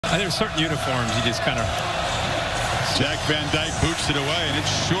There's certain uniforms you just kind of. Jack Van Dyke boots it away, and it's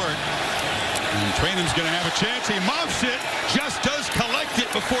short. And Trainham's going to have a chance. He muffs it, just does collect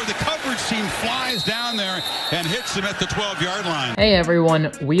it before the coverage team flies down there and hits him at the 12-yard line. Hey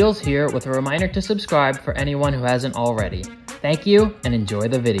everyone, Wheels here with a reminder to subscribe for anyone who hasn't already. Thank you and enjoy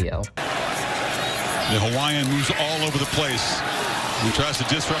the video. The Hawaiian moves all over the place. He tries to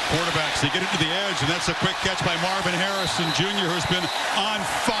disrupt quarterbacks. They get it to the edge, and that's a quick catch by Marvin Harrison Jr., who's been on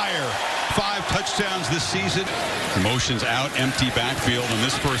fire. 5 touchdowns this season. Motions out, empty backfield on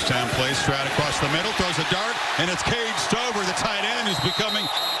this first down play. Stroud across the middle, throws a dart, and it's Cade Stover, the tight end, who's becoming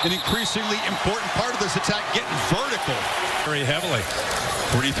an increasingly important part of this attack, getting vertical. Very heavily.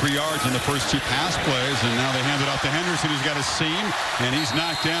 43 yards in the first 2 pass plays, and now they hand it off to Henderson, who's got a seam, and he's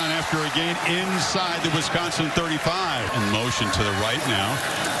knocked down after a gain inside the Wisconsin 35. In motion to the right now.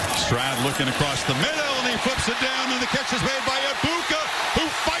 Stroud looking across the middle, and he flips it down, and the catch is made by Ibuka, who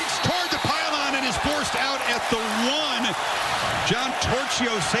fights toward the pylon and is forced out at the 1. John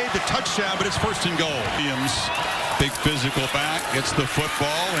Torchio saved a touchdown, but it's first and goal. Williams, big physical back, gets the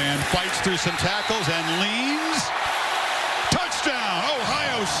football and fights through some tackles and leans. Touchdown!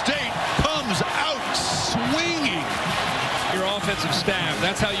 Ohio State comes out swinging. Your offensive staff,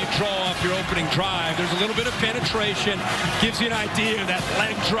 that's how you draw off your opening drive. There's a little bit of penetration, gives you an idea of that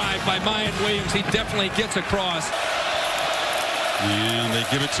leg drive by Mayan Williams. He definitely gets across. And they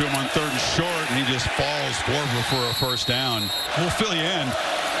give it to him on 3rd and short, and he just falls forward for a first down. We'll fill you in.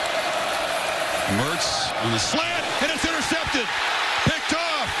 Mertz on the slant, and it's intercepted. Picked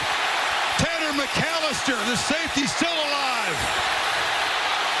off. Tanner McAllister, the safety, still alive.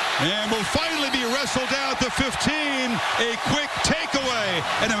 And will finally be wrestled out the 15. A quick takeaway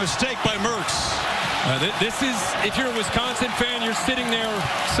and a mistake by Mertz. This is, if you're a Wisconsin fan, you're sitting there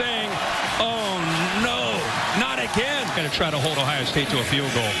saying, oh no, not again. Going to try to hold Ohio State to a field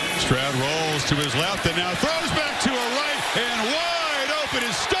goal. Stroud rolls to his left and now throws back to a right, and wide open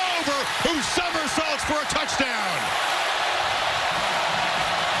is Stover, who somersaults for a touchdown.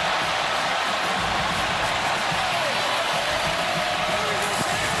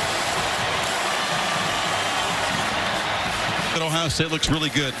 Ohio State looks really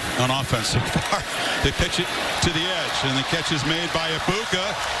good on offense so far. They pitch it to the edge, and the catch is made by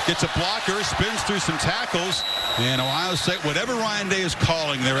Ibuka. Gets a blocker, spins through some tackles, and Ohio State, whatever Ryan Day is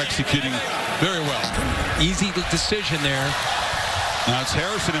calling, they're executing very well. Easy decision there. Now it's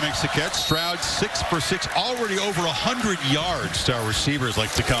Harrison who makes the catch. Stroud 6 for 6, already over 100 yards to our receivers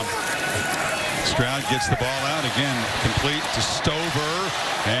like to come. Stroud gets the ball out again, complete to Stover,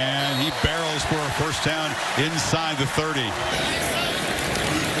 and he barrels for a first down inside the 30.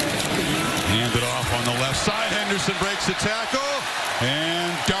 Handed off on the left side. Henderson breaks the tackle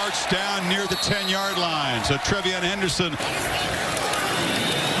and darts down near the 10-yard line. So Trevion Henderson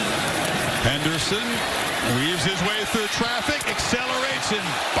weaves his way through traffic, accelerates, and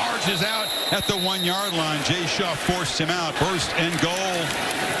barges out at the 1-yard line. Jay Shaw forced him out. First and goal.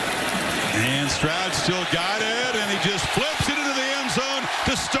 And Stroud still got it, and he just flips it into the end zone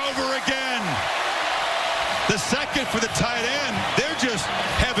to Stover again. The second for the tight end. They're just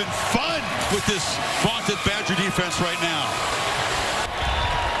having fun with this vaunted Badger defense right now.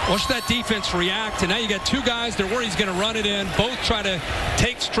 Watch that defense react, and now you got 2 guys. They're worried he's going to run it in. Both try to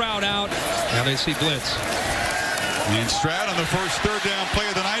take Stroud out. Now they see blitz. And Stroud on the first 3rd down play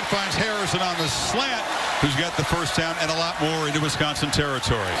of the night finds Harrison on the slant, who's got the first down and a lot more into Wisconsin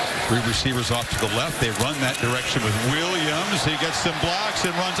territory. 3 receivers off to the left. They run that direction with Williams. He gets some blocks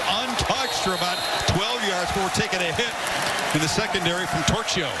and runs untouched for about 12 yards before taking a hit in the secondary from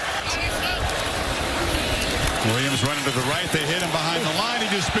Torchio. Williams running to the right. They hit him behind the line. He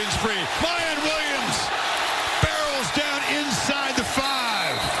just spins free. Mayan Williams barrels down inside the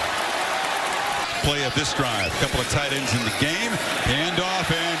 5. Play of this drive. A couple of tight ends in the game. Hand off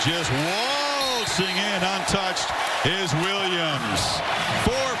and just waltzing in untouched is Williams.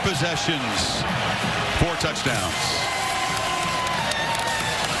 4 possessions, 4 touchdowns.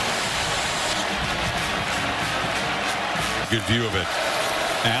 Good view of it.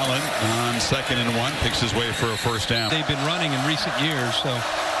 Allen on 2nd and 1 picks his way for a first down. They've been running in recent years, so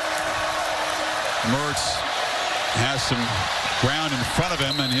Mertz has some ground in front of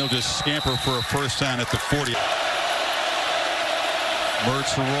him, and he'll just scamper for a first down at the 40.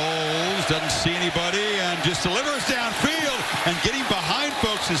 Mertz rolls, doesn't see anybody, and just delivers downfield. And getting behind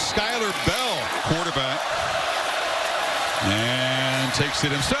folks is Skylar Bell, quarterback. And takes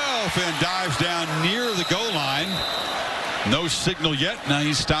it himself and dives down near the goal line. No signal yet. Now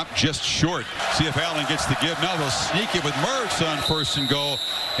he's stopped just short. See if Allen gets the give. Now they'll sneak it with Mertz on 1st and goal.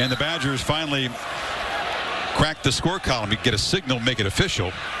 And the Badgers finally crack the score column. He'd get a signal, make it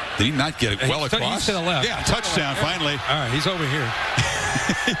official. Did he not get it well across? He's to the left. Yeah, touchdown finally. All right, he's over here.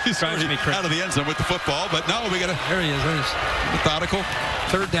 He's out of the end zone with the football, but no, we got a there he is. methodical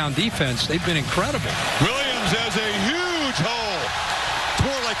third down defense. They've been incredible. Williams has a huge hole.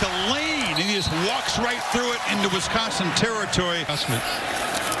 Tore like a lane, and he just walks right through it into Wisconsin territory. And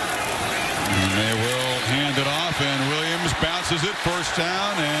they will hand it off, and Williams bounces it first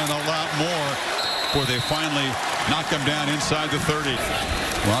down and a lot more before they finally knock him down inside the 30.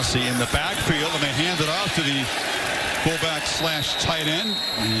 Rossi in the backfield, and they hand it off to the fullback slash tight end,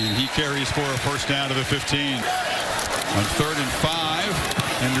 and he carries for a first down to the 15. On 3rd and 5,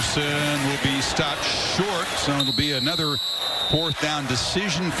 Henderson will be stopped short, so it'll be another 4th down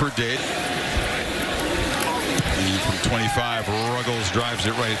decision for Dade. And from 25, Ruggles drives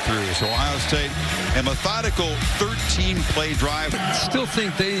it right through. So Ohio State, a methodical 13-play drive. I still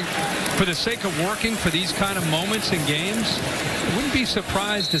think they, for the sake of working for these kind of moments in games, I wouldn't be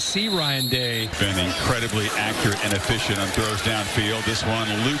surprised to see Ryan Day. Been incredibly accurate and efficient on throws downfield. This one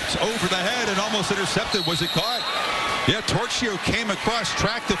looped over the head and almost intercepted. Was it caught? Yeah, Torchio came across,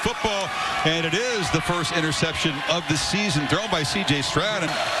 tracked the football, and it is the first interception of the season thrown by C.J. Stroud.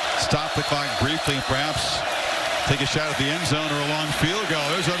 And stop the clock briefly and perhaps take a shot at the end zone or a long field goal.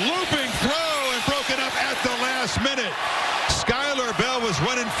 There's a looping throw and broken up at the last minute. Skylar Bell was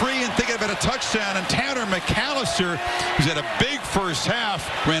running free and thinking about a touchdown, and Tanner McAllister, who's had a big first half,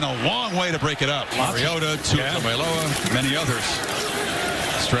 ran a long way to break it up. Mariota, Tuilamoiloa, many others.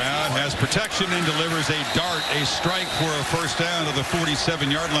 Stroud has protection and delivers a dart, a strike for a first down to the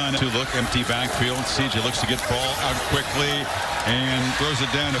 47-yard line. To look, empty backfield. CJ looks to get the ball out quickly and throws it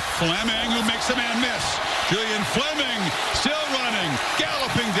down to Fleming, who makes the man miss. Julian Fleming still running,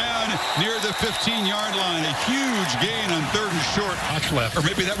 galloping down near the 15-yard line. A huge gain on 3rd and short. Watch left. Or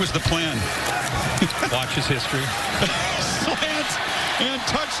maybe that was the plan. Watch his history. Slant and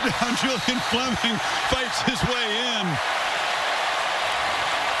touchdown. Julian Fleming fights his way in.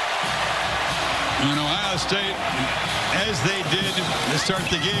 And Ohio State, as they did to start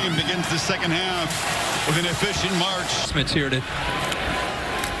the game, begins the second half with an efficient march. Smith's here to.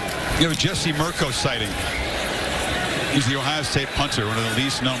 You have a Jesse Mirko sighting. He's the Ohio State punter, one of the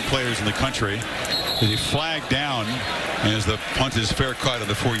least known players in the country. He flagged down as the punt is fair caught at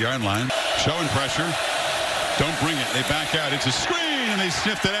the 4-yard line. Showing pressure. Don't bring it. They back out. It's a screen, and they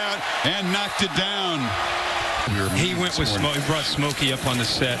sniffed it out and knocked it down. He went with Smokey. He brought Smokey up on the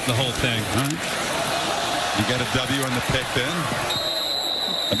set, the whole thing. You got a W on the pick then.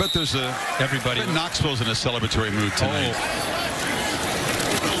 I bet there's a everybody. Knoxville's in a celebratory mood tonight.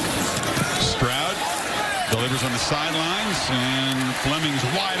 Stroud delivers on the sidelines, and Fleming's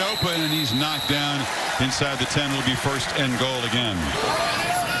wide open, and he's knocked down inside the 10. It'll be 1st and goal again.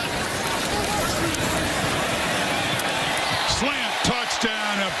 Slant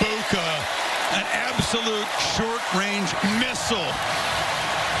touchdown, Abuka. An absolute short-range missile.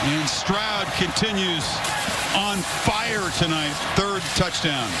 And Stroud continues on fire tonight. 3rd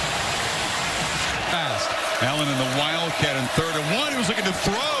touchdown. Fast. Allen in the Wildcat in 3rd and 1. He was looking to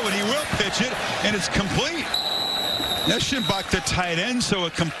throw, and he will pitch it, and it's complete. That's Schimbach, the tight end, so a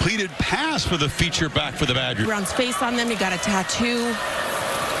completed pass for the feature back for the Badgers. Runs face on them. He got a tattoo.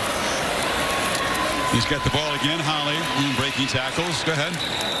 He's got the ball again, Holly. Breaking tackles. Go ahead.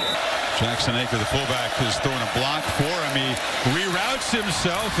 Jackson Aker, the fullback, is throwing a block for him. He reroutes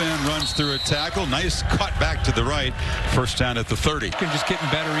himself and runs through a tackle. Nice cut back to the right. First down at the 30. Just getting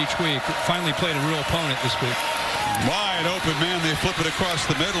better each week. Finally played a real opponent this week. Wide open man. They flip it across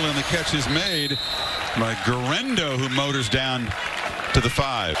the middle, and the catch is made by Garendo, who motors down to the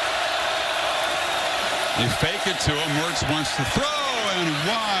 5. They fake it to him. Mertz wants to throw, and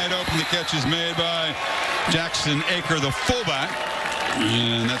wide open. The catch is made by Jackson Aker, the fullback.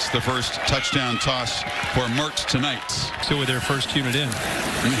 And that's the first touchdown toss for Mertz tonight. Still with their first unit in.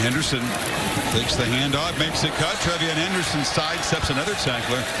 And Henderson takes the handoff, makes a cut. Trevion Henderson sidesteps another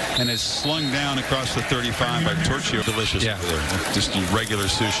tackler and is slung down across the 35 by Torchio. Delicious. Yeah. Just regular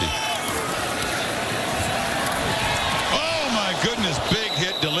sushi. Oh my goodness, big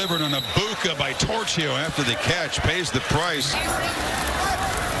hit delivered on Abuka by Torchio after the catch. Pays the price.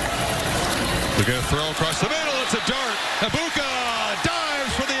 We're going to throw across the middle. It's a dart. Abuka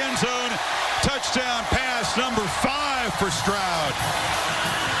dives for the end zone. Touchdown pass number 5 for Stroud.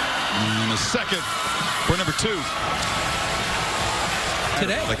 And a second for number 2.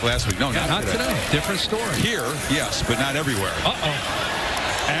 Today. Like last week. No, not today. Different story. Here, yes, but not everywhere.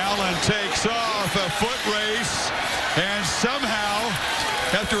 Allen takes off a foot race. And somehow,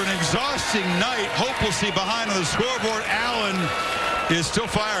 after an exhausting night, hope we'll see behind on the scoreboard, Allen is still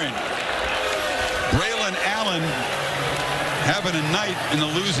firing. Braylon Allen Allen having a night in the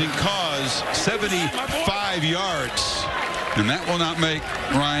losing cause, 75 yards. And that will not make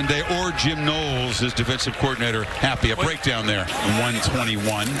Ryan Day or Jim Knowles, his defensive coordinator, happy. A breakdown there,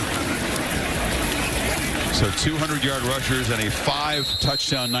 121. So 200-yard rushers and a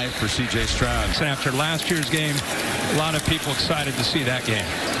 5-touchdown night for C.J. Stroud. And after last year's game, a lot of people excited to see that game.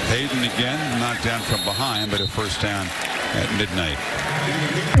 Hayden again knocked down from behind, but a first down at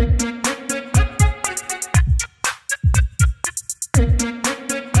midnight.